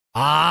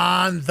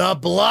On the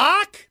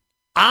block,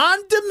 on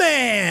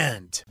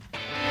demand.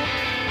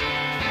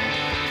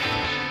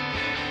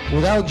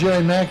 Without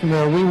Jerry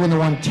McNamara, we wouldn't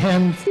have won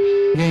 10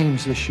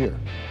 games this year.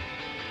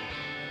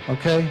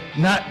 Okay?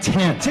 Not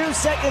 10. 2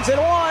 seconds and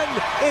one.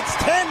 It's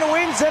 10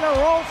 wins in a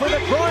row for the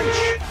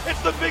Crunch.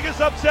 It's the biggest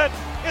upset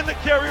in the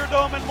Carrier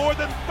Dome in more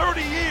than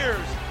 30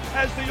 years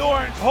as the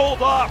Orange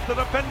hold off the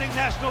defending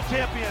national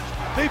champions.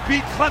 They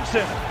beat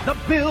Clemson. The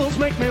Bills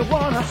make me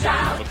wanna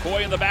shout.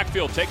 McCoy in the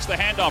backfield takes the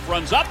handoff,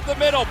 runs up the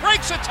middle,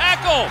 breaks a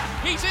tackle.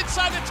 He's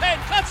inside the 10,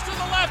 cuts to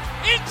the left,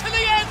 into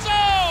the end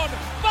zone.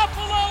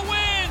 Buffalo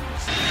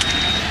wins.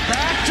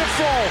 Back to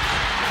Folk.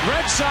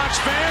 Red Sox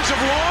fans have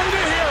longed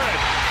to hear it.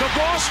 The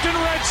Boston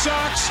Red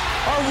Sox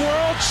are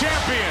world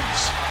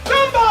champions.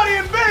 Somebody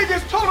in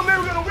Vegas told them they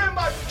were going to win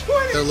by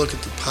 20. Gotta look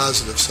at the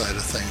positive side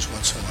of things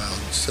once in a while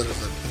instead of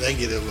the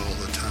negative all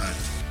the time.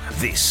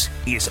 This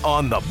is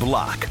On the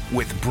Block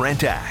with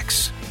Brent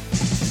Axe.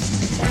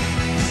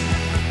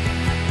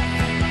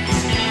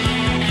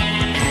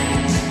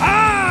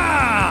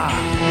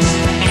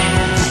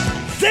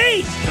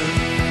 See!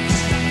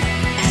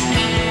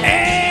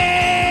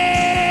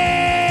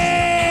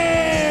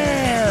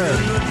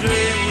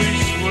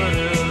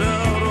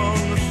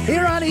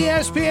 Here on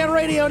ESPN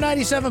Radio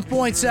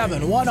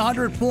 97.7,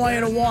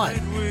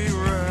 100.1.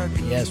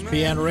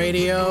 ESPN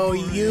Radio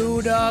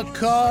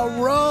Utica,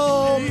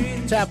 Rome.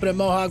 It's happening in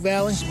Mohawk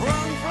Valley. You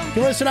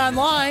can listen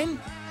online.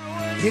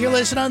 You can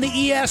listen on the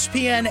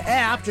ESPN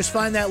app. Just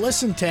find that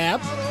listen tab.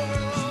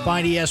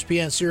 Find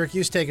ESPN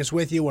Syracuse. Take us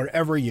with you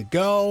wherever you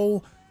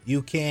go.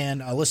 You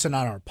can listen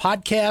on our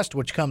podcast,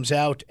 which comes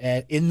out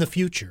in the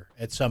future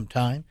at some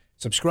time.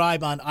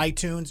 Subscribe on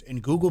iTunes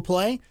and Google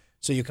Play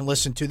so you can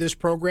listen to this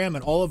program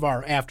and all of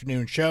our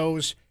afternoon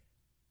shows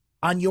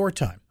on your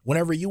time,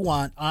 whenever you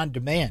want, on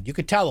demand. You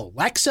could tell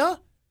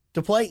Alexa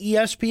to play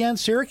ESPN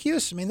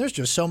Syracuse. I mean, there's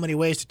just so many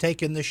ways to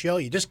take in this show.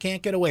 You just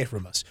can't get away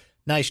from us.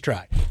 Nice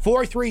try.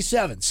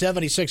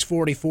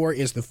 437-7644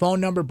 is the phone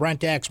number.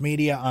 Brent Axe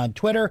Media on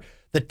Twitter.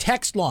 The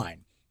text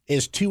line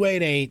is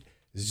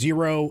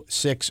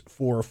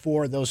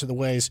 288-0644. Those are the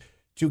ways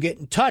to get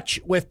in touch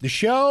with the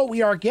show.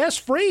 We are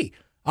guest-free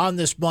on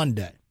this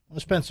Monday. We'll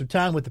spend some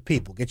time with the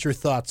people. Get your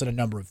thoughts on a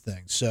number of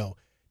things. So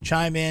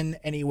chime in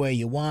any way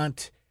you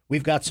want.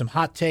 We've got some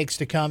hot takes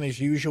to come as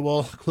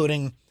usual,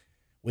 including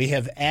we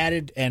have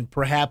added and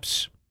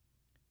perhaps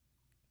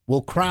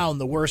will crown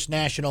the worst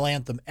national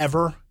anthem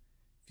ever.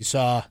 If you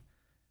saw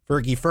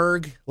Fergie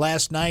Ferg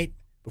last night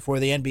before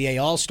the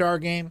NBA All-Star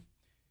Game.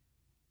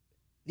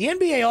 The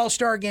NBA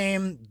All-Star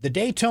Game, the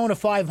Daytona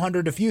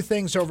 500, a few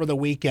things over the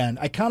weekend.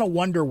 I kind of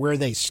wonder where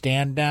they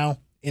stand now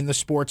in the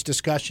sports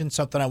discussion,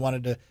 something I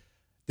wanted to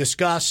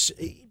discuss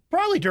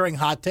probably during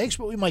hot takes,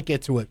 but we might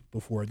get to it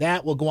before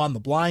that. We'll go on the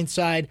blind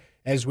side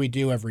as we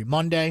do every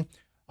Monday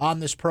on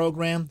this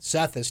program.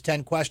 Seth has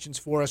 10 questions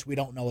for us. We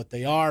don't know what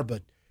they are,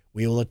 but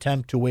we will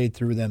attempt to wade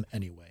through them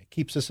anyway.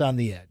 Keeps us on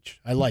the edge.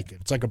 I like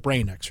it. It's like a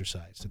brain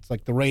exercise. It's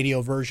like the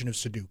radio version of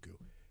Sudoku.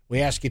 We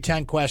ask you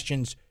 10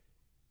 questions.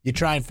 You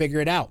try and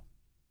figure it out.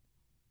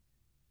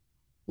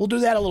 We'll do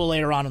that a little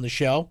later on in the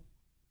show.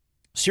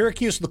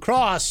 Syracuse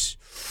lacrosse.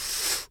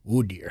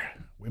 Oh, dear.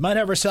 We might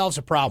have ourselves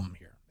a problem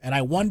here. And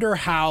I wonder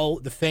how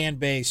the fan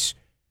base,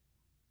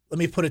 let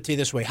me put it to you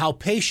this way, how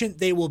patient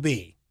they will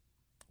be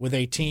with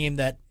a team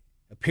that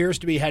appears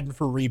to be heading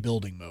for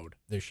rebuilding mode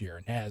this year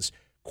and has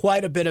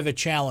quite a bit of a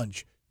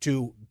challenge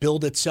to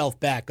build itself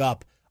back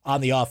up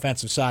on the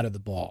offensive side of the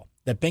ball.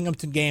 That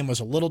Binghamton game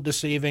was a little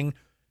deceiving.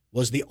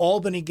 Was the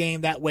Albany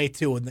game that way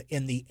too?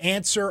 And the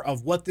answer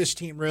of what this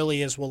team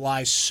really is will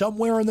lie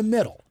somewhere in the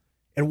middle.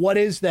 And what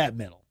is that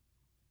middle?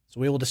 So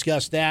we will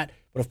discuss that.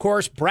 But, of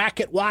course,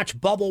 bracket watch,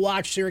 bubble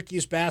watch,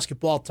 Syracuse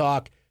basketball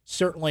talk,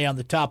 certainly on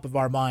the top of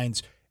our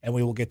minds, and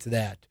we will get to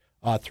that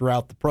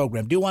throughout the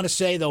program. Do want to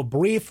say, though,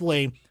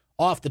 briefly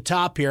off the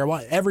top here,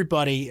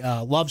 everybody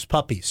loves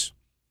puppies.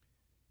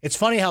 It's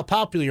funny how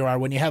popular you are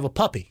when you have a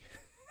puppy.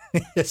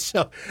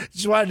 So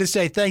just wanted to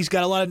say thanks.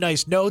 Got a lot of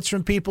nice notes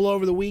from people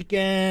over the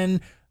weekend,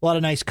 a lot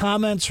of nice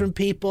comments from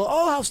people.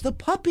 Oh, how's the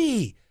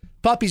puppy?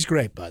 Puppy's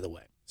great, by the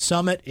way.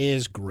 Summit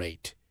is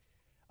great.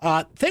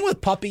 Thing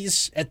with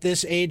puppies at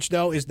this age,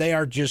 though, is they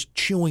are just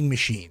chewing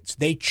machines.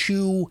 They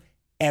chew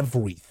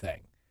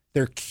everything.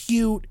 They're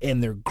cute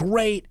and they're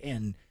great.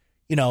 And,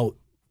 you know,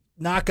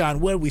 knock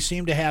on wood, we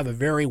seem to have a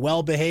very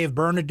well-behaved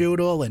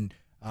Bernedoodle, and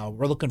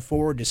we're looking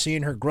forward to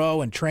seeing her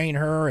grow and train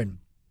her. And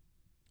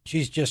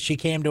she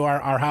came to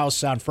our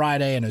house on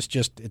Friday, and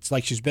it's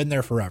like she's been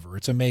there forever.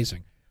 It's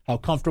amazing how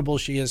comfortable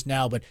she is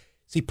now. But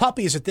see,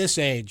 puppies at this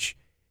age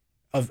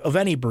of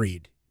any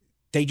breed,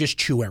 they just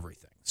chew everything.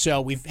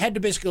 So we've had to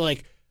basically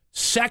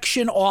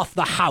section off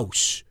the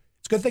house.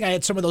 It's a good thing I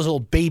had some of those little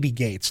baby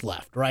gates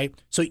left, right?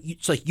 So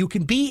it's like you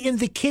can be in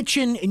the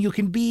kitchen and you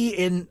can be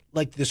in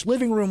like this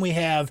living room we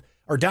have,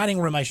 or dining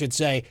room, I should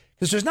say,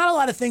 because there's not a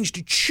lot of things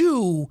to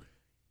chew,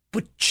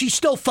 but she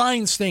still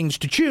finds things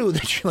to chew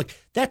that you're like,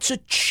 that's a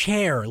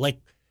chair. Like,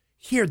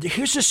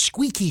 here's a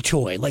squeaky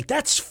toy. Like,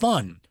 that's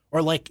fun.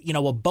 Or like,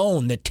 a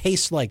bone that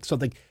tastes like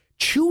something.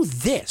 chew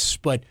this,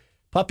 but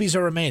puppies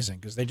are amazing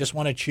because they just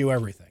want to chew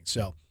everything.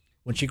 So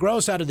when she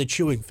grows out of the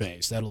chewing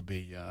phase, that'll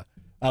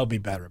be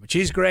better. But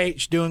she's great.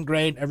 She's doing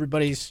great.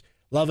 Everybody's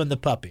loving the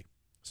puppy.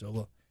 So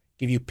we'll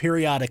give you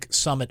periodic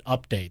Summit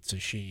updates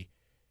as she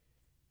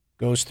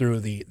goes through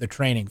the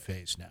training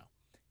phase now.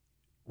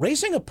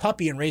 Raising a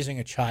puppy and raising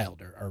a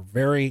child are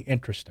very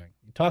interesting.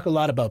 You talk a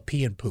lot about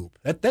pee and poop.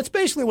 That's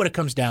basically what it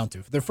comes down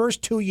to. For the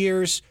first 2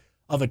 years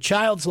of a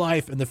child's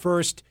life and the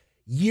first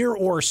year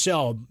or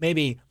so,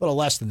 maybe a little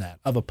less than that,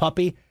 of a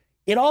puppy,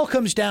 it all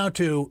comes down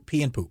to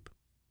pee and poop.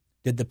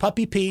 Did the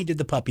puppy pee? Did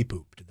the puppy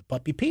poop? Did the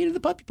puppy pee? Did the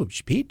puppy poop?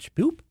 She pee? She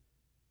poop?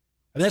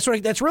 I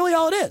mean, that's really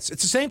all it is.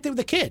 It's the same thing with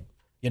a kid,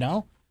 you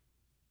know?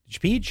 Did she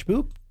pee? Did she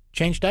poop?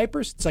 Change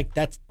diapers? It's like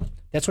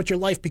that's what your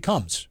life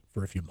becomes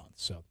for a few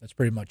months. So that's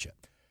pretty much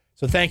it.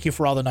 So thank you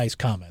for all the nice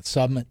comments.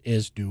 Summit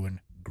is doing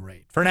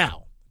great for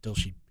now until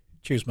she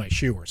chews my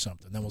shoe or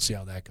something. Then we'll see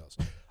how that goes.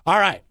 All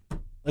right,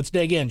 let's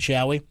dig in,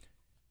 shall we?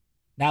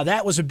 Now,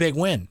 that was a big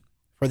win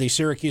for the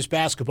Syracuse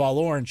basketball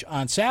Orange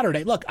on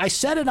Saturday. Look, I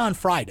said it on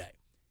Friday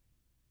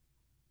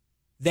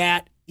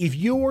that if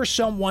you were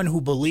someone who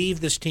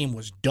believed this team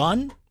was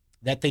done,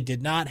 that they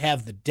did not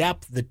have the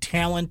depth, the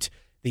talent,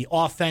 the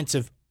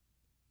offensive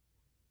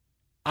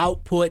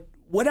output,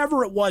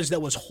 whatever it was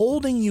that was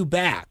holding you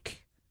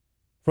back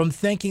from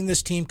thinking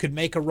this team could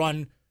make a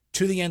run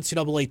to the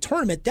NCAA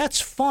tournament,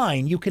 that's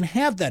fine. You can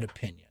have that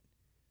opinion.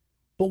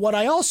 But what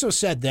I also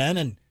said then,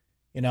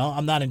 and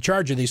I'm not in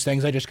charge of these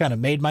things, I just kind of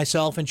made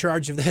myself in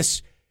charge of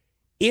this.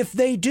 If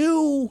they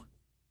do,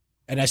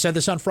 and I said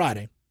this on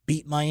Friday,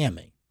 beat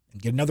Miami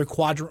and get another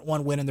quadrant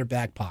 1 win in their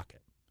back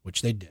pocket,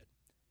 which they did,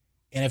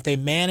 and if they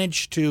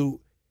manage to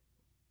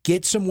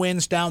get some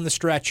wins down the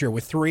stretch here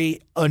with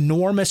 3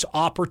 enormous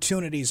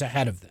opportunities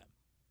ahead of them,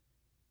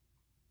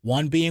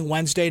 one being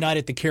Wednesday night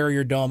at the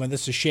Carrier Dome, and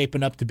this is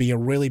shaping up to be a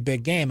really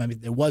big game. I mean,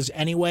 it was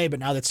anyway, but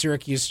now that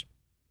Syracuse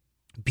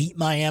beat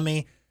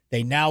Miami,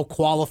 they now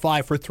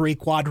qualify for 3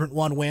 quadrant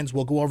 1 wins.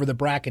 We'll go over the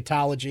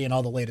bracketology and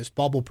all the latest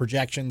bubble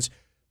projections,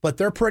 but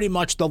they're pretty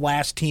much the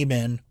last team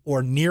in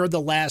or near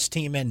the last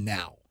team in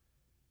now.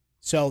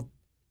 So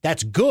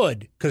that's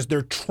good because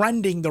they're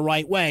trending the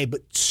right way,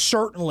 but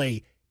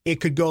certainly it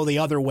could go the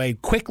other way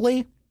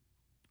quickly.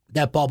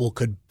 That bubble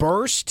could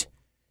burst,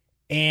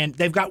 and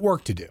they've got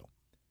work to do.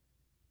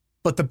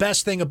 But the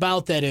best thing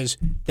about that is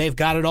they've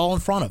got it all in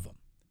front of them,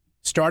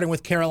 starting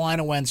with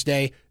Carolina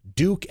Wednesday,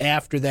 Duke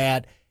after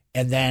that,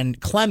 and then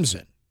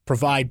Clemson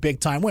provide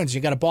big-time wins.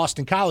 You got a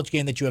Boston College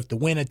game that you have to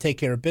win and take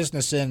care of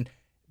business in.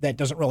 That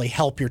doesn't really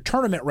help your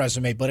tournament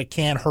resume, but it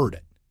can hurt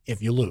it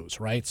if you lose,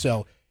 right?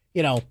 So,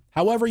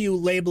 however you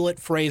label it,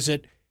 phrase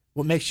it,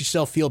 what makes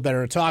yourself feel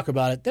better to talk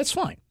about it, that's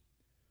fine.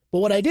 But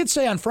what I did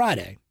say on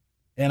Friday,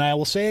 and I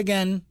will say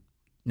again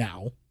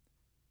now,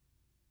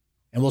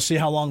 and we'll see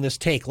how long this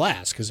take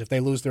lasts, because if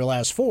they lose their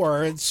last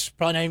 4, it's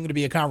probably not even going to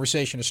be a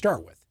conversation to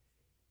start with.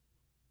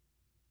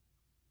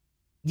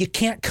 You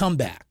can't come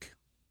back.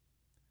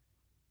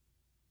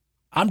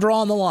 I'm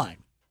drawing the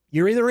line.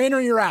 You're either in or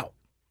you're out.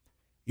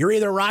 You're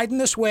either riding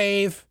this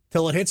wave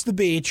till it hits the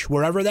beach,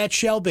 wherever that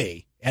shall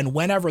be, and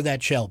whenever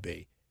that shall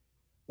be,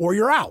 or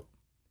you're out.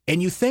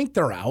 And you think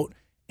they're out,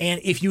 and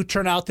if you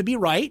turn out to be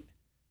right,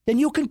 then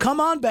you can come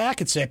on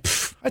back and say,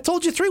 I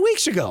told you 3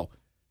 weeks ago.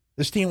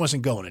 This team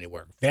wasn't going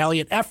anywhere.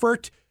 Valiant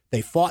effort.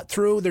 They fought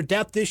through their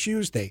depth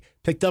issues. They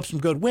picked up some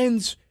good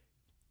wins.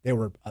 They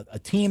were a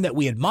team that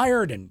we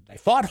admired, and they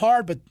fought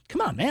hard. But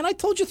come on, man, I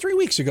told you 3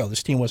 weeks ago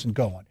this team wasn't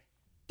going.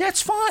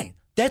 That's fine.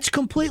 That's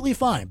completely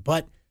fine.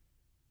 But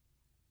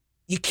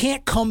you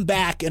can't come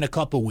back in a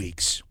couple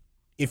weeks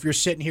if you're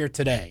sitting here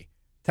today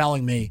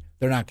telling me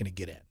they're not going to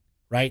get in,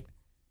 right?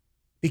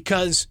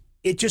 Because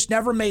it just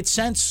never made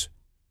sense.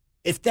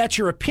 If that's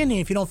your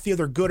opinion, if you don't feel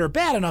they're good or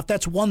bad enough,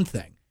 that's one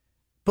thing.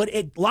 But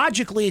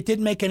logically, it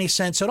didn't make any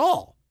sense at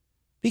all,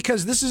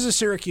 because this is a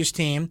Syracuse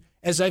team,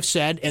 as I've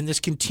said, and this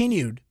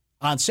continued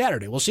on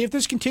Saturday. We'll see if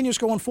this continues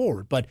going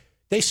forward, but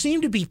they seem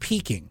to be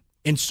peaking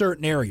in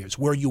certain areas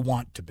where you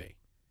want to be,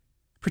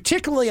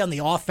 particularly on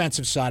the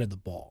offensive side of the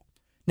ball.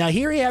 Now,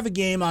 here you have a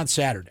game on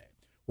Saturday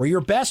where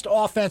your best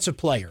offensive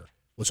player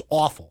was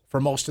awful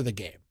for most of the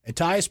game, and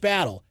Tyus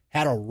Battle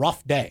had a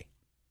rough day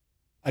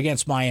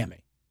against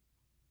Miami.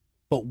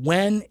 But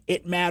when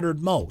it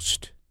mattered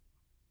most,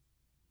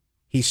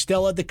 he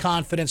still had the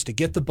confidence to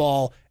get the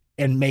ball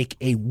and make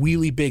a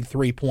really big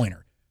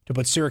three-pointer to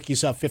put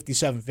Syracuse up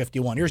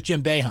 57-51. Here's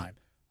Jim Boeheim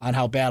on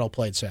how Battle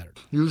played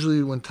Saturday.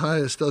 Usually when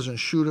Tyus doesn't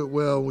shoot it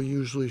well, we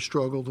usually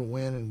struggle to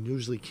win and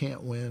usually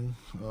can't win.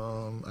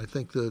 I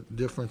think the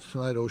difference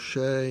tonight,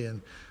 O'Shea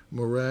and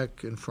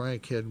Marek and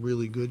Frank had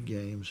really good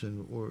games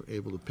and were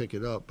able to pick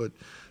it up, but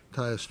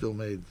Tyus still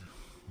made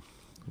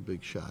a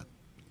big shot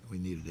we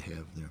needed to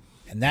have there.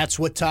 And that's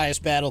what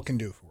Tyus Battle can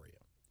do for you.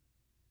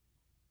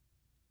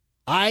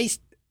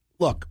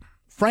 Look,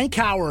 Frank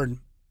Howard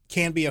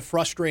can be a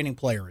frustrating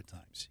player at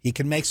times. He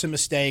can make some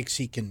mistakes.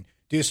 He can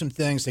do some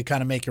things that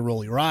kind of make you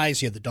roll your eyes.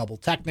 He had the double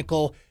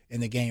technical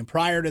in the game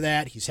prior to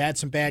that. He's had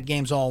some bad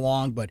games all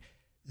along, but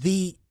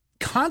the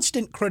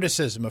constant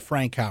criticism of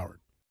Frank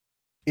Howard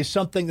is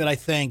something that I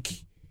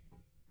think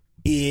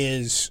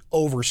is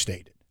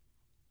overstated.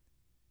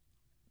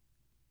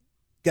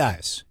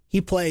 Guys,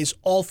 he plays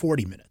all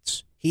 40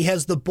 minutes. He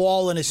has the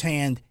ball in his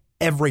hand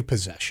every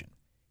possession.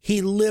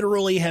 He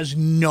literally has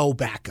no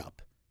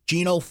backup.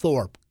 Geno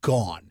Thorpe,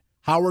 gone.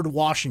 Howard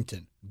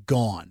Washington,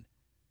 gone.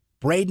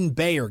 Braden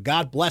Bayer,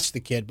 God bless the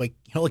kid, but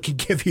he only can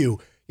give you,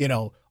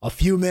 a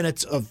few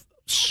minutes of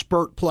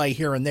spurt play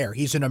here and there.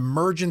 He's an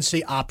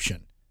emergency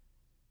option.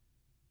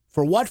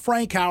 For what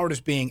Frank Howard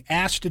is being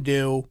asked to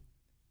do,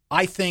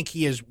 I think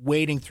he is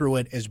wading through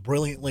it as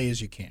brilliantly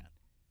as you can.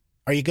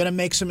 Are you going to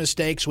make some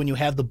mistakes when you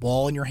have the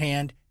ball in your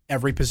hand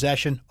every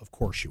possession? Of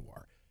course you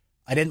are.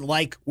 I didn't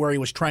like where he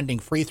was trending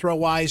free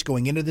throw-wise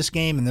going into this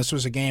game, and this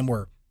was a game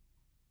where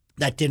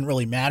that didn't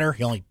really matter.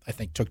 He only, I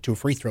think, took 2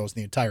 free throws in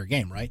the entire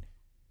game, right?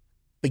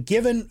 But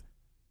given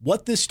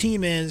what this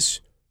team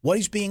is, what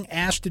he's being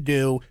asked to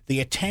do, the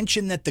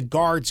attention that the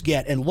guards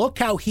get, and look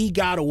how he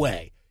got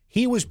away.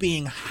 He was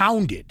being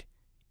hounded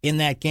in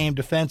that game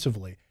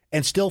defensively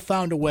and still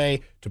found a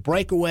way to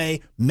break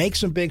away, make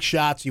some big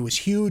shots. He was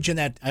huge in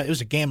that. It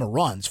was a game of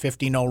runs,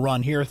 15-0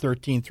 run here,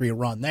 13-3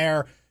 run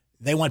there.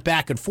 They went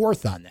back and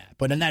forth on that.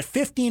 But in that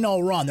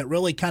 15-0 run that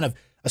really kind of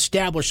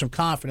established some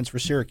confidence for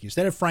Syracuse,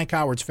 that had Frank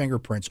Howard's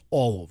fingerprints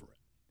all over it.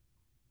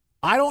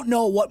 I don't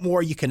know what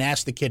more you can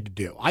ask the kid to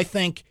do. I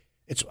think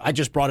I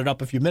just brought it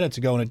up a few minutes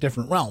ago in a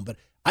different realm, but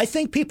I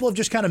think people have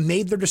just kind of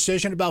made their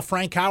decision about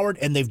Frank Howard,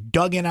 and they've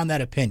dug in on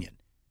that opinion.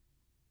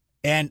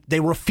 And they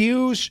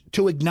refuse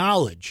to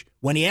acknowledge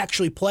when he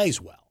actually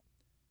plays well.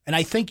 And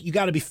I think you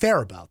got to be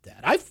fair about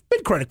that. I've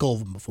been critical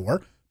of him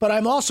before, but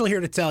I'm also here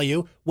to tell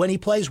you when he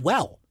plays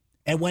well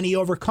and when he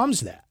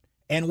overcomes that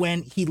and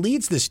when he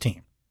leads this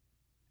team,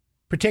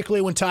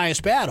 particularly when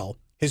Tyus Battle,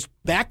 his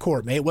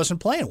backcourt mate, wasn't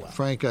playing well.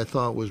 Frank, I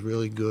thought, was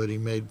really good. He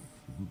made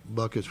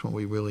buckets when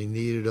we really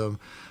needed them.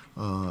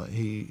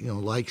 He,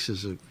 likes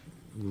as a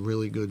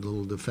really good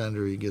little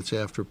defender. He gets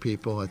after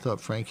people. I thought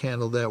Frank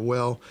handled that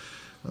well.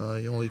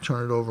 He only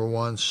turned it over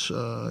once.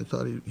 I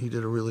thought he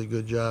did a really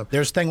good job.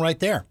 There's a thing right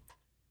there.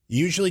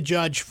 You usually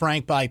judge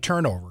Frank by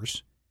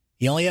turnovers.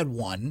 He only had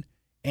 1.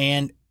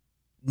 And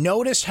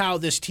notice how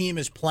this team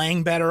is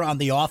playing better on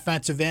the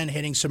offensive end,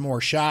 hitting some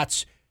more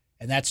shots.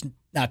 And that's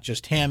not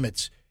just him.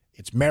 It's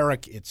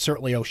Merrick. It's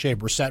certainly O'Shea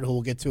Brissett, who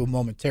we'll get to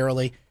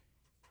momentarily.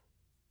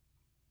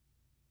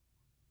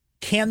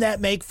 Can that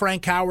make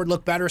Frank Howard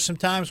look better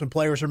sometimes when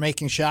players are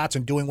making shots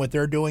and doing what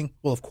they're doing?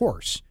 Well, of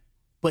course.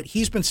 But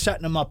he's been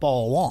setting them up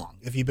all along,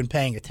 if you've been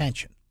paying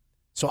attention.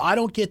 So I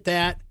don't get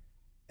that.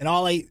 And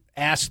all I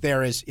ask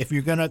there is, if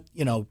you're going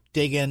to,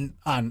 dig in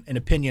on an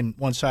opinion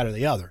one side or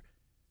the other,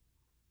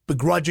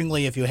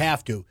 begrudgingly if you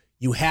have to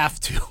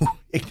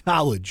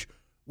acknowledge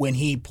when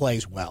he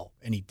plays well,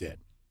 and he did.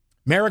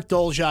 Merrick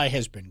Dolezaj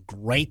has been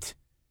great.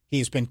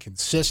 He's been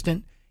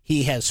consistent.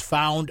 He has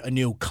found a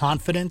new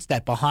confidence.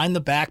 That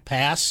behind-the-back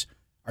pass,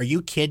 are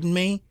you kidding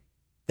me?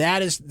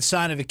 That is the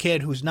sign of a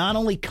kid who's not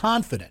only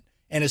confident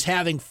and is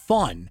having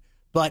fun,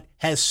 but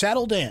has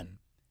settled in.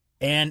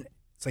 And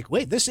it's like,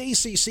 wait, this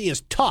ACC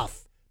is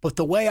tough, but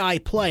the way I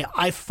play,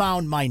 I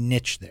found my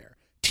niche there.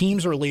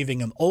 Teams are leaving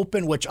him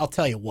open, which I'll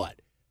tell you what.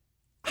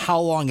 How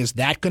long is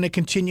that going to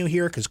continue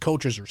here? Because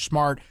coaches are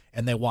smart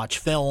and they watch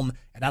film,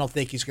 and I don't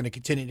think he's going to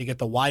continue to get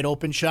the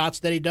wide-open shots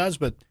that he does,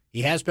 but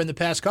he has been the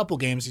past couple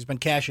games. He's been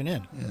cashing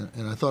in. Yeah,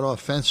 and I thought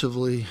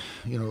offensively,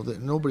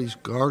 that nobody's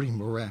guarding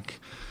Marek,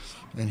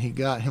 and he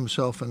got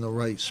himself in the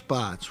right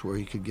spots where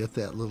he could get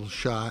that little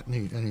shot,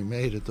 and he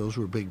made it. Those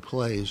were big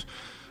plays.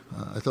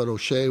 I thought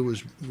O'Shea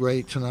was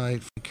great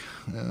tonight,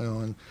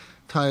 and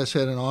Tyus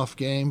had an off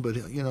game, but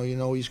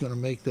he's going to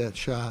make that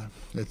shot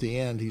at the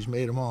end. He's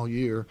made them all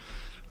year.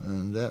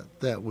 And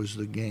that was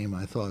the game,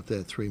 I thought,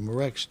 that 3.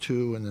 Marek's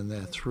 2 and then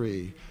that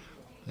 3.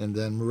 And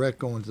then Marek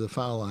going to the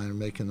foul line and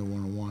making the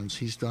one-on-ones.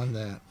 He's done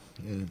that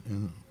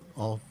in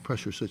all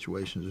pressure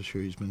situations this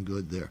year. He's been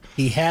good there.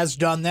 He has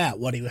done that.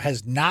 What he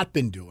has not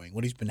been doing,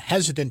 what he's been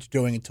hesitant to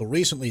doing until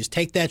recently, is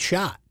take that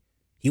shot.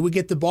 He would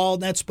get the ball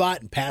in that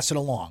spot and pass it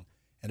along.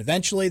 And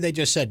eventually they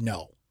just said,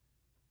 no,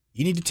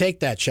 you need to take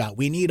that shot.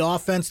 We need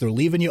offense. They're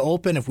leaving you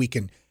open. If we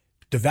can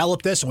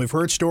develop this, and we've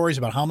heard stories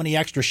about how many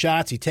extra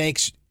shots he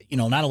takes,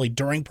 not only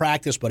during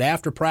practice, but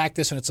after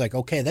practice. And it's like,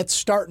 okay, that's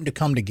starting to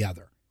come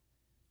together.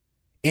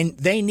 And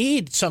they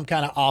need some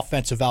kind of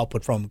offensive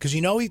output from him because,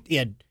 he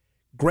had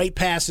great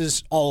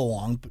passes all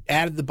along,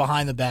 added the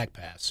behind-the-back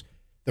pass,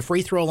 the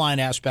free throw line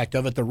aspect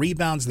of it, the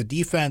rebounds, the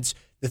defense,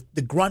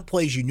 the grunt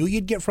plays you knew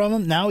you'd get from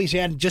him. Now he's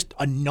had just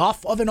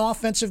enough of an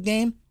offensive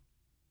game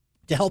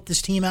to help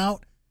this team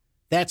out.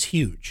 That's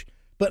huge.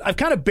 But I've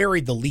kind of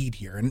buried the lead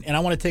here, and I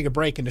want to take a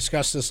break and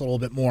discuss this a little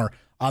bit more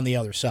on the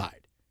other side.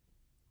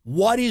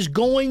 What is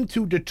going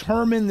to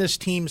determine this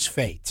team's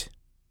fate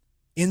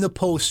in the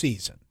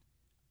postseason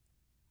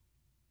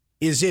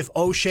is if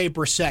O'Shea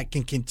Brissett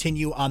can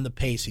continue on the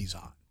pace he's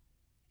on.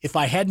 If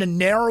I had to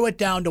narrow it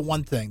down to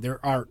one thing,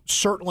 there are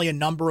certainly a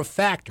number of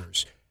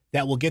factors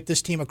that will get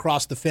this team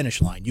across the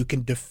finish line. You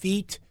can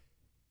defeat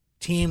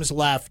teams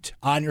left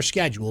on your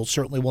schedule.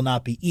 Certainly will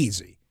not be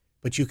easy.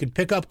 but you could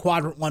pick up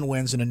quadrant 1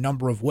 wins in a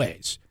number of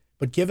ways.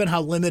 But given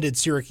how limited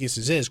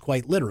Syracuse's is,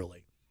 quite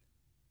literally,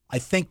 I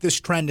think this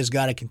trend has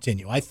got to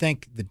continue. I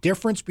think the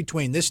difference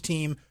between this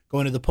team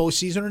going to the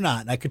postseason or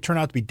not, and I could turn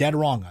out to be dead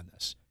wrong on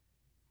this,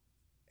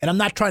 and I'm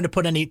not trying to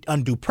put any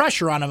undue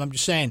pressure on him, I'm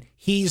just saying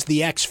he's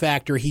the X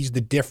factor, he's the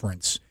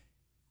difference,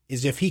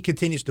 is if he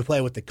continues to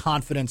play with the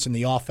confidence and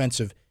the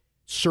offensive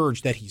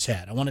surge that he's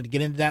had. I wanted to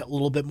get into that a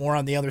little bit more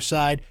on the other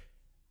side.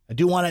 I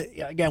do want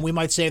to, again, we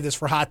might save this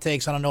for hot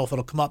takes. I don't know if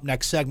it'll come up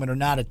next segment or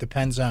not. It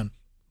depends on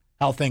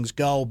how things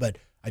go, but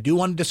I do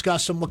want to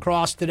discuss some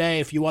lacrosse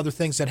today, a few other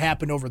things that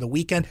happened over the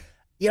weekend.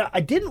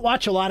 I didn't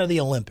watch a lot of the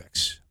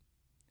Olympics.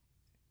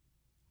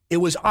 It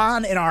was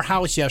on in our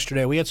house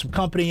yesterday. We had some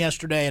company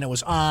yesterday, and it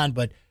was on,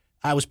 but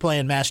I was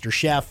playing Master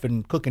Chef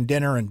and cooking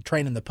dinner and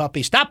training the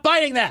puppy. Stop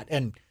biting that!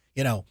 And,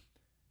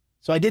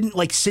 so I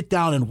didn't, sit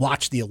down and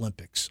watch the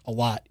Olympics a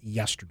lot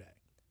yesterday.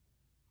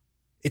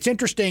 It's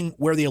interesting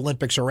where the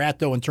Olympics are at,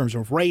 though, in terms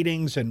of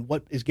ratings and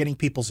what is getting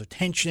people's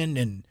attention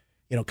and,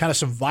 kind of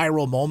some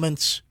viral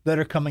moments that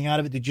are coming out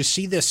of it. Did you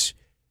see this?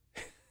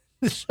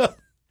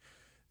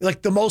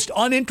 The most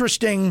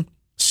uninteresting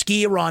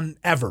ski run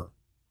ever.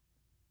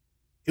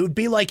 It would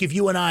be like if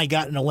you and I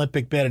got an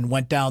Olympic bid and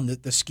went down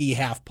the ski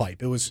half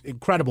pipe. It was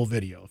incredible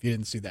video if you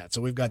didn't see that.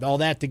 So we've got all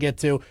that to get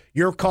to.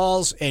 Your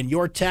calls and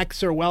your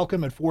texts are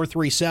welcome at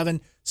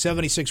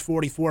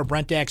 437-7644,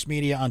 Brent Axe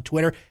Media on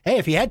Twitter. Hey,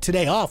 if you had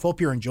today off,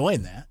 hope you're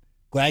enjoying that.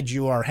 Glad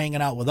you are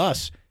hanging out with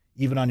us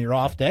even on your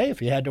off day.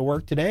 If you had to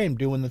work today and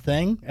doing the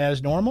thing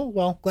as normal,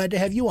 well, glad to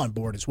have you on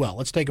board as well.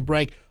 Let's take a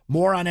break.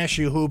 More on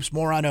SU Hoops,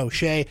 more on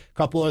O'Shea. A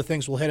couple other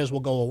things we'll hit as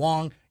we'll go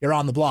along. You're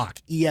on the block.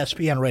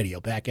 ESPN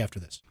Radio. Back after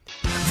this.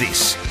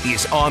 This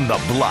is On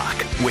the Block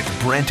with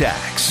Brent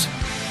Axe.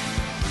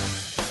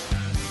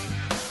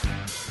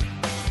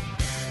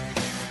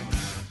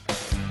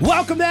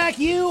 Welcome back.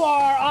 You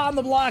are on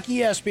the block,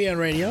 ESPN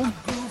Radio.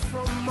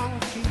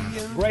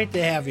 Great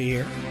to have you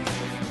here.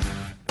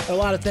 A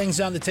lot of things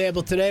on the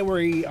table today.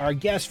 We are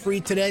guest free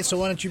today, so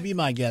why don't you be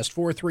my guest?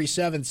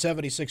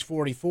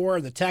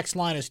 437-7644. The text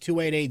line is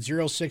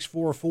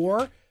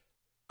 288-0644.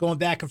 Going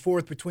back and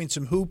forth between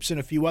some hoops and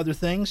a few other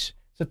things.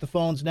 Set the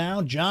phones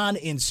now. John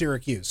in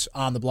Syracuse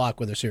on the block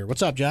with us here.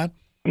 What's up, John?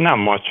 Not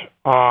much.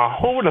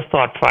 Who would have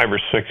thought 5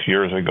 or 6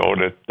 years ago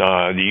that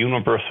the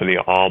University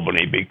of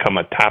Albany become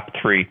a top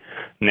 3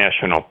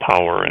 national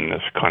power in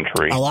this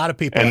country? A lot of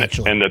people,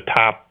 actually. And the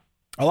top.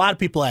 A lot of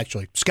people,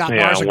 actually. Scott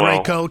Barr's a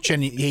great coach,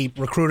 and he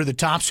recruited the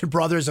Thompson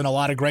brothers and a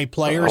lot of great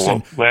players.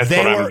 And that's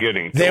what I'm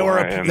getting to. They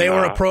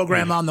were a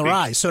program on the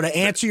rise. So to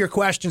answer your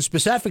question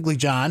specifically,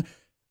 John,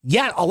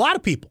 yeah, a lot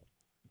of people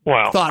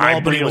thought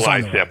Albany was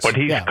on the rise. But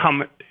he's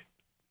come.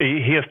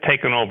 He has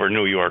taken over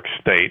New York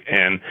State,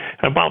 and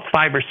about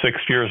 5 or 6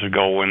 years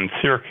ago, when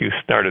Syracuse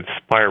started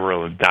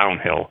spiraling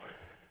downhill,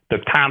 the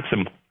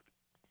Thompson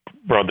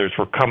brothers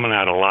were coming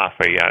out of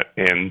Lafayette,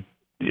 and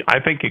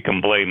I think you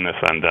can blame this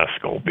on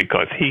Desco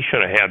because he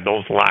should have had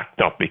those locked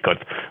up, because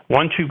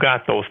once you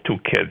got those two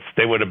kids,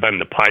 they would have been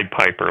the Pied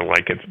Piper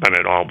like it's been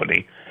at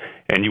Albany,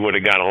 and you would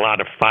have got a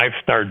lot of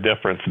 5-star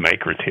difference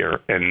makers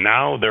here. And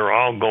now they're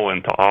all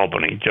going to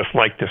Albany, just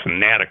like this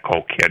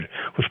Natico kid,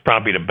 who's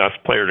probably the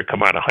best player to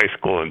come out of high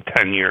school in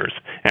 10 years.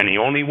 And he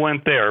only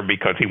went there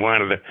because he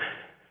wanted to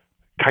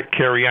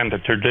carry on the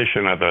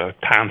tradition of the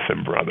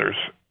Thompson brothers.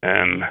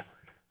 And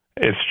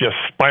it's just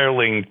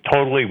spiraling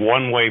totally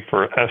one way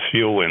for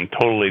SU and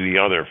totally the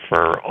other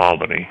for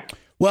Albany.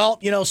 Well,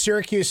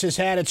 Syracuse has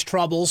had its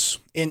troubles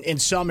in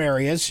some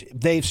areas.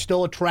 They've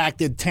still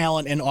attracted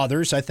talent in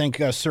others. I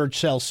think Serge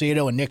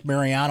Salcedo and Nick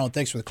Mariano, and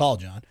thanks for the call,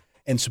 John,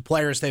 and some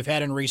players they've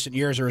had in recent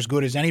years are as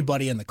good as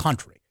anybody in the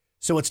country.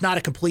 So it's not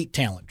a complete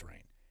talent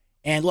drain.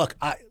 And look,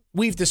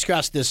 we've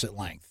discussed this at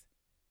length.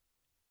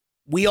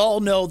 We all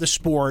know the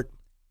sport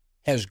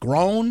has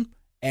grown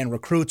and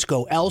recruits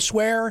go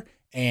elsewhere.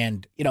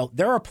 And,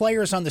 there are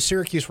players on the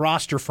Syracuse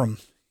roster from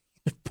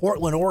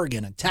Portland,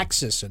 Oregon, and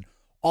Texas, and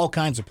all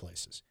kinds of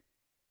places.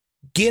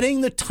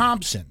 Getting the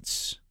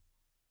Thompsons,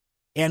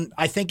 and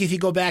I think if you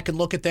go back and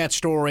look at that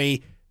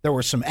story, there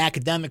were some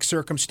academic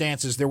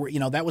circumstances. There were,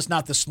 that was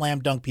not the slam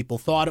dunk people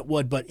thought it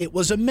would, but it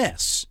was a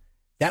miss.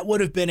 That would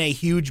have been a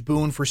huge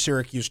boon for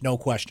Syracuse, no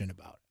question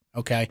about it,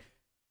 okay?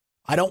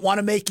 I don't want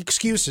to make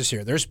excuses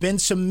here. There's been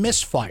some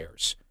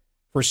misfires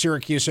for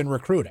Syracuse in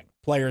recruiting.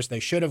 Players they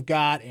should have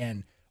got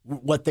and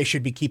what they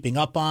should be keeping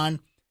up on.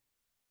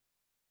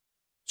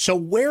 So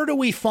where do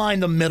we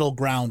find the middle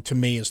ground, to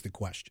me, is the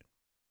question.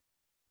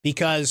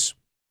 Because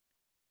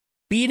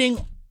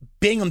beating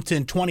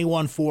Binghamton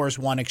 21-4 is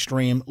one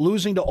extreme.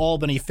 Losing to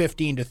Albany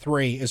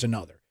 15-3 is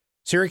another.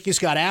 Syracuse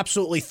got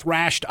absolutely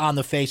thrashed on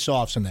the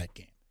face-offs in that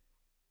game.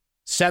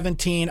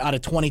 17 out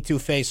of 22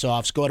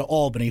 face-offs go to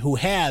Albany, who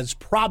has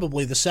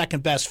probably the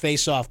second-best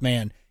face-off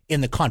man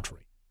in the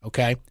country,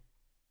 okay?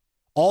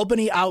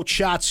 Albany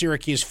outshot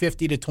Syracuse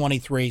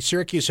 50-23.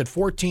 Syracuse had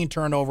 14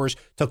 turnovers,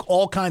 took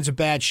all kinds of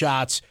bad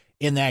shots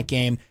in that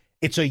game.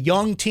 It's a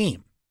young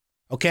team,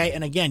 okay?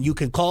 And again, you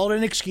can call it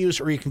an excuse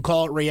or you can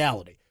call it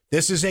reality.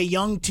 This is a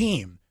young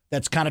team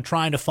that's kind of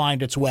trying to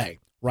find its way.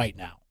 right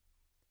now.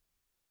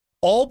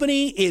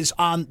 Albany is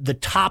on the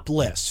top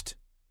list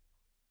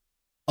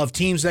of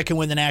teams that can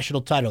win the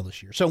national title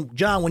this year. So,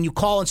 John, when you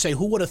call and say,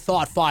 who would have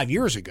thought 5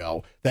 years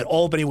ago that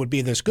Albany would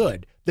be this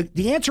good?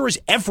 The answer is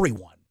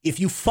everyone. If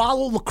you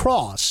follow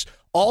lacrosse,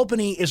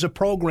 Albany is a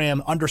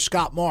program under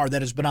Scott Marr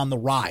that has been on the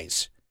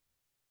rise.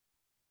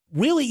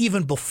 Really,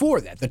 even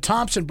before that, the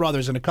Thompson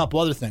brothers and a couple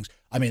other things.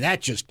 I mean,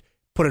 that just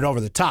put it over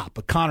the top.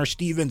 But Connor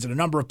Stevens and a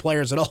number of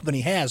players that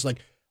Albany has, like,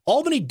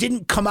 Albany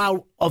didn't come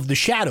out of the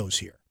shadows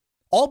here.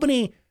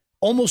 Albany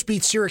almost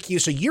beat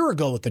Syracuse a year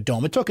ago at the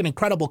Dome. It took an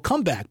incredible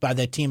comeback by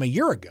that team a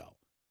year ago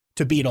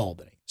to beat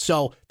Albany.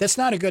 So that's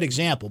not a good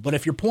example. But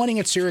if you're pointing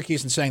at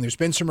Syracuse and saying there's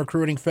been some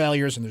recruiting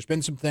failures and there's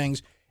been some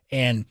things,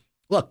 and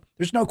look,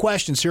 there's no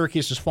question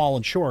Syracuse has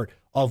fallen short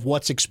of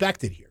what's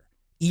expected here.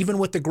 Even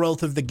with the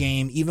growth of the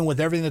game, even with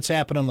everything that's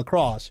happened in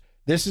lacrosse,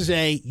 this is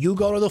a you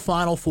go to the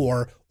Final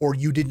Four or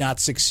you did not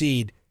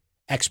succeed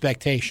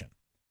expectation.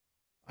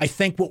 I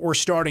think what we're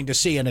starting to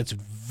see, and it's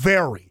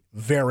very,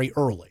 very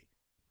early,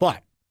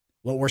 but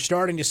what we're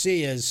starting to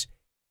see is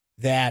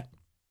that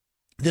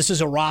this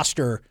is a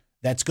roster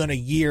that's going to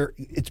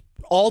it's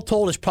all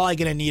told is probably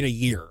going to need a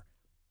year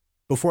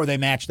before they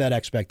match that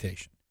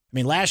expectation. I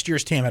mean, last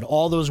year's team had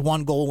all those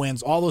one-goal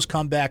wins, all those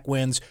comeback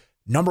wins,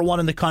 number one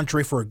in the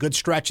country for a good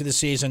stretch of the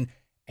season,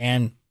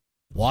 and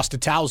lost to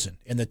Towson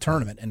in the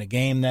tournament in a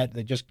game that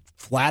they just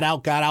flat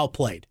out got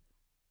outplayed.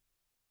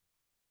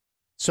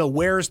 So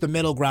where's the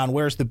middle ground?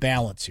 Where's the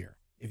balance here?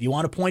 If you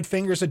want to point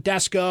fingers at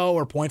Desco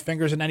or point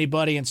fingers at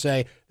anybody and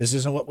say, this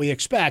isn't what we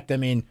expect, I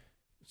mean,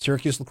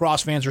 Syracuse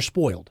lacrosse fans are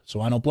spoiled, so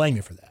I don't blame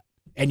you for that.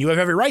 And you have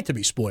every right to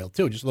be spoiled,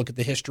 too. Just look at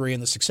the history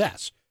and the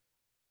success.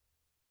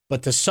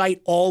 But to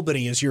cite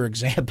Albany as your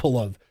example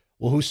of,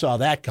 well, who saw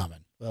that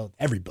coming? Well,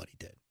 everybody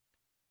did.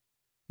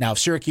 Now, if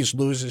Syracuse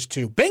loses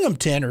to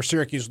Binghamton or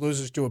Syracuse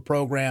loses to a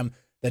program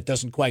that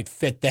doesn't quite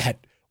fit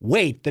that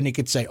weight, then you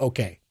could say,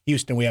 okay,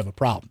 Houston, we have a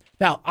problem.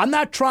 Now, I'm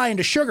not trying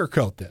to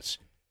sugarcoat this.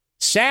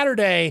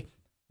 Saturday,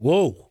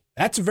 whoa,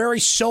 that's a very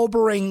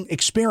sobering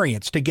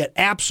experience to get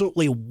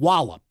absolutely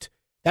walloped.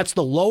 That's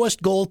the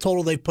lowest goal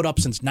total they've put up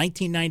since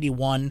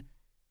 1991.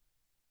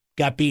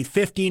 Got beat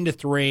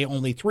 15-3.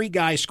 Only 3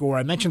 guys score.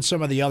 I mentioned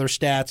some of the other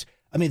stats.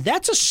 I mean,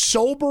 that's a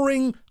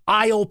sobering,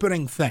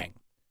 eye-opening thing.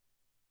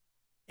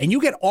 And you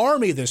get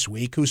Army this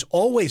week, who's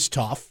always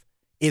tough,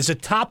 is a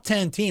top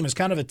 10 team, is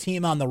kind of a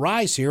team on the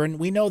rise here, and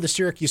we know the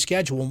Syracuse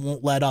schedule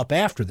won't let up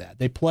after that.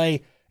 They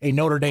play a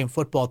Notre Dame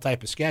football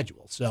type of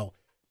schedule. So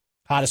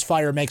hottest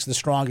fire makes the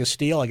strongest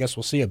steel. I guess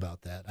we'll see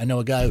about that. I know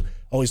a guy who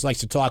always likes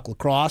to talk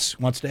lacrosse,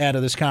 wants to add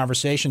to this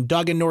conversation.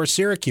 Doug in North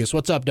Syracuse.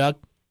 What's up, Doug?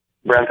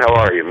 Brent, how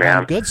are you, man?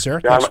 I'm good, sir.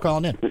 John, thanks for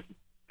calling in.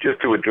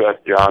 Just to address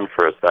John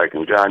for a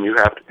second. John, you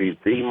have to be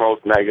the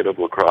most negative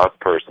lacrosse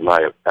person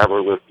I have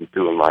ever listened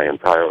to in my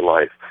entire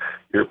life.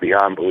 You're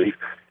beyond belief.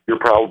 You're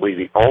probably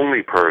the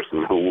only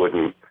person who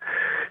wouldn't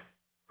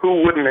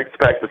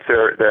expect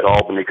that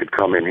Albany could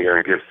come in here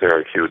and give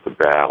Syracuse a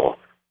battle.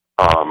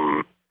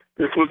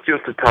 This was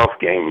just a tough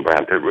game,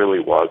 Brent. It really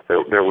was.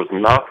 There was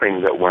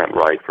nothing that went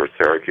right for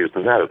Syracuse,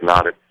 and that is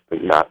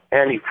not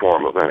any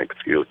form of an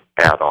excuse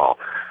at all.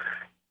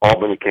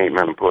 Albany came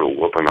in and put a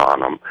whooping on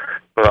them.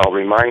 But I'll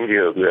remind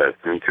you of this.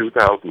 In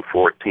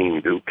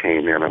 2014, Duke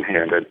came in and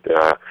handed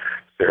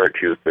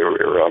Syracuse their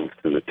runs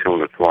to the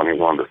tune of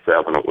 21-7.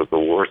 It was the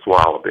worst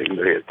walloping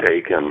they had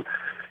taken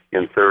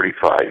in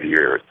 35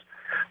 years.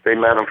 They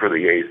met them for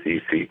the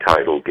ACC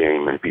title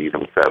game and beat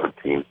them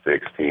 17-16.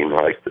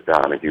 Rice to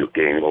Donahue,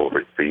 game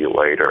over, see you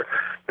later.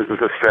 This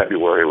is a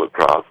February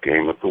lacrosse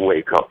game. It's a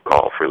wake-up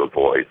call for the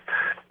boys.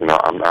 You know,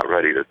 I'm not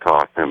ready to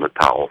toss in the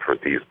towel for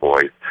these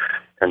boys.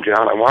 And,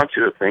 John, I want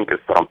you to think of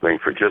something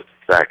for just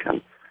a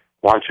second.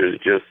 I want you to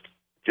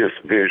just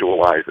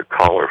visualize a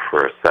color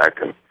for a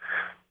second.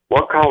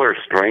 What color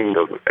string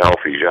does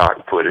Alfie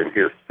Jacques put in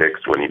his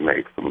sticks when he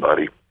makes them,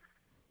 buddy?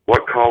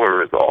 What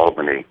color is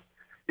Albany?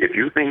 If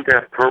you think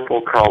that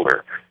purple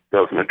color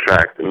doesn't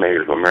attract the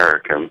Native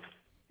Americans,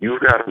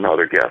 you've got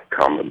another guest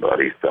coming,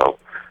 buddy. So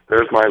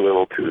there's my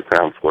little 2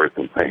 cents worth,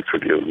 and thanks for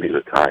giving me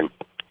the time.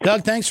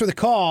 Doug, thanks for the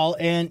call.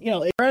 And, you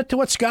know, credit to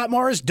what Scott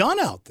Marr has done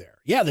out there.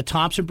 Yeah, the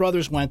Thompson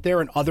brothers went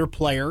there, and other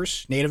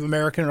players, Native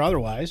American or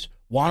otherwise,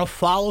 want to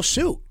follow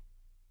suit.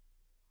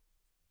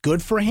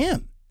 Good for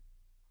him.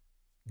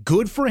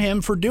 Good for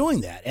him for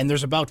doing that. And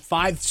there's about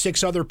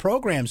 5-6 other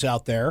programs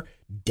out there,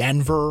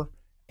 Denver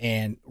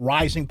and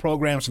rising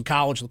programs in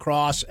college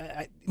lacrosse.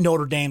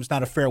 Notre Dame's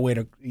not a fair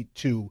way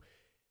to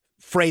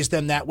phrase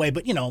them that way,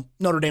 but, you know,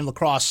 Notre Dame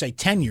lacrosse, say,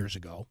 10 years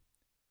ago,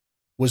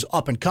 was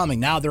up and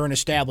coming. Now they're an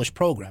established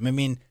program. I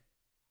mean,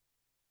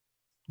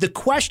 the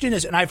question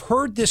is, and I've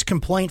heard this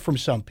complaint from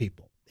some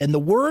people, and the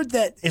word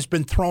that has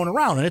been thrown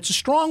around, and it's a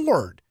strong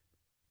word,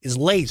 is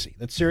lazy,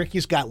 that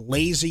Syracuse got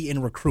lazy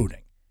in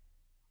recruiting.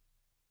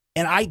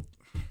 And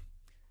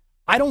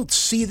I don't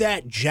see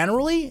that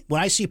generally.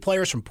 When I see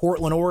players from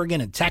Portland,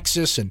 Oregon, and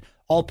Texas, and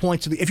all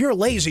points of if you're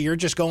lazy, you're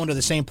just going to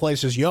the same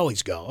places you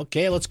always go.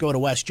 Okay, let's go to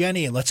West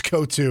Jenny, and let's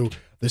go to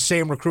the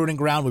same recruiting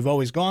ground we've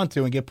always gone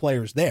to and get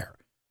players there.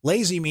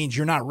 Lazy means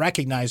you're not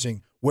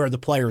recognizing where the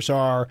players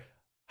are,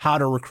 how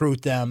to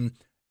recruit them,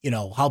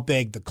 how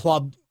big the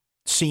club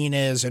scene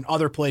is, and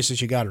other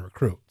places you got to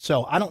recruit.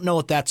 So I don't know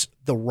if that's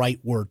the right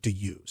word to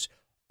use.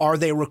 Are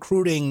they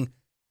recruiting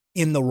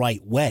in the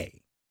right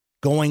way,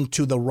 going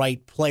to the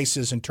right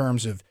places in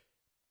terms of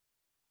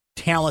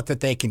talent that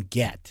they can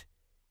get?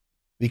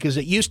 Because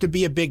it used to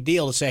be a big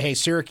deal to say, hey,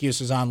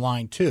 Syracuse is on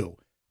line 2.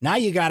 Now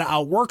you got to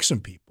outwork some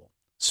people.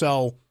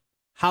 So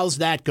how's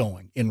that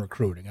going in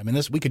recruiting? I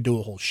mean, we could do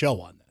a whole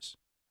show on this,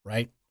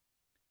 right?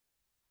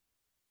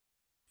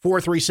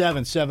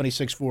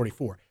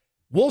 437-7644.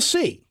 We'll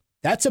see.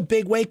 That's a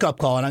big wake-up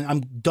call.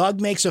 And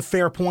Doug makes a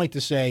fair point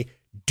to say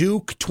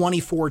Duke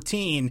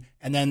 2014,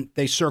 and then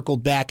they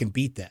circled back and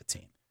beat that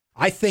team.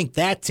 I think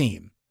that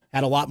team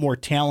had a lot more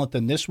talent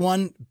than this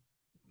one,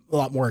 a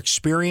lot more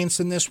experience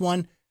than this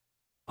one.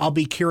 I'll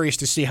be curious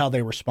to see how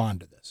they respond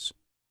to this.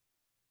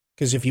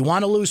 Because if you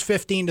want to lose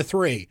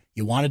 15-3,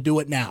 you want to do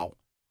it now.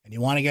 And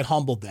you want to get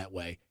humbled that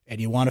way. And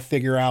you want to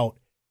figure out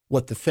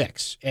what to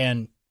fix.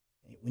 And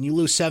when you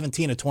lose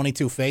 17 of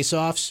 22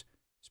 faceoffs,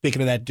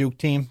 speaking of that Duke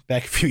team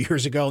back a few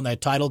years ago in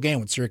that title game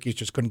when Syracuse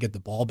just couldn't get the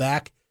ball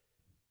back,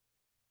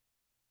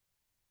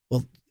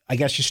 well, I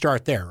guess you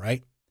start there,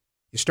 right?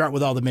 You start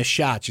with all the missed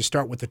shots. You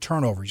start with the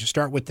turnovers. You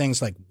start with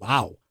things like,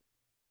 wow.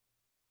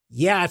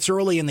 Yeah, it's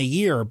early in the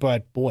year,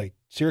 but boy,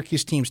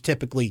 Syracuse teams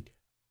typically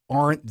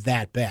aren't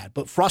that bad.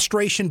 But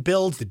frustration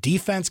builds. The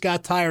defense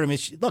got tired. I mean,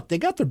 look, they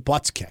got their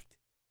butts kicked.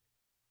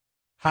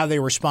 How they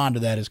respond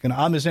to that is going to,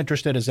 I'm as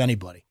interested as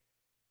anybody.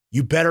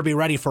 You better be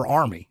ready for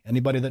Army.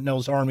 Anybody that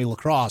knows Army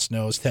lacrosse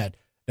knows that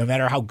no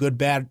matter how good,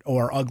 bad,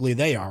 or ugly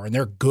they are, and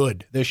they're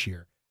good this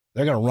year,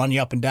 they're going to run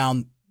you up and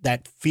down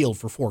that field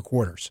for 4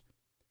 quarters.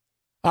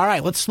 All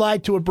right, let's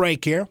slide to a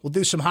break here. We'll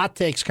do some hot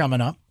takes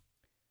coming up.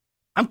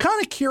 I'm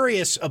kind of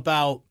curious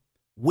about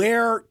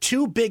where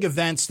 2 big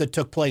events that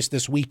took place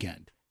this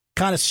weekend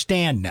kind of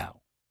stand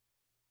now.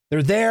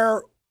 They're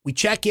there. We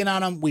check in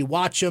on them. We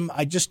watch them.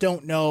 I just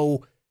don't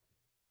know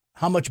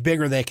how much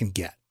bigger they can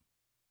get.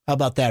 How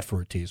about that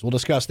for a tease? We'll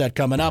discuss that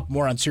coming up.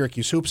 More on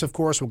Syracuse Hoops, of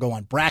course. We'll go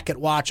on Bracket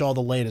Watch, all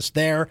the latest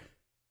there.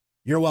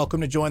 You're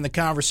welcome to join the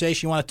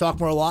conversation. You want to talk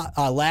more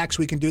lax,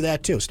 we can do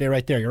that too. Stay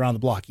right there. You're on the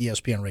block,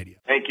 ESPN Radio.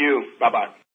 Thank you. Bye-bye.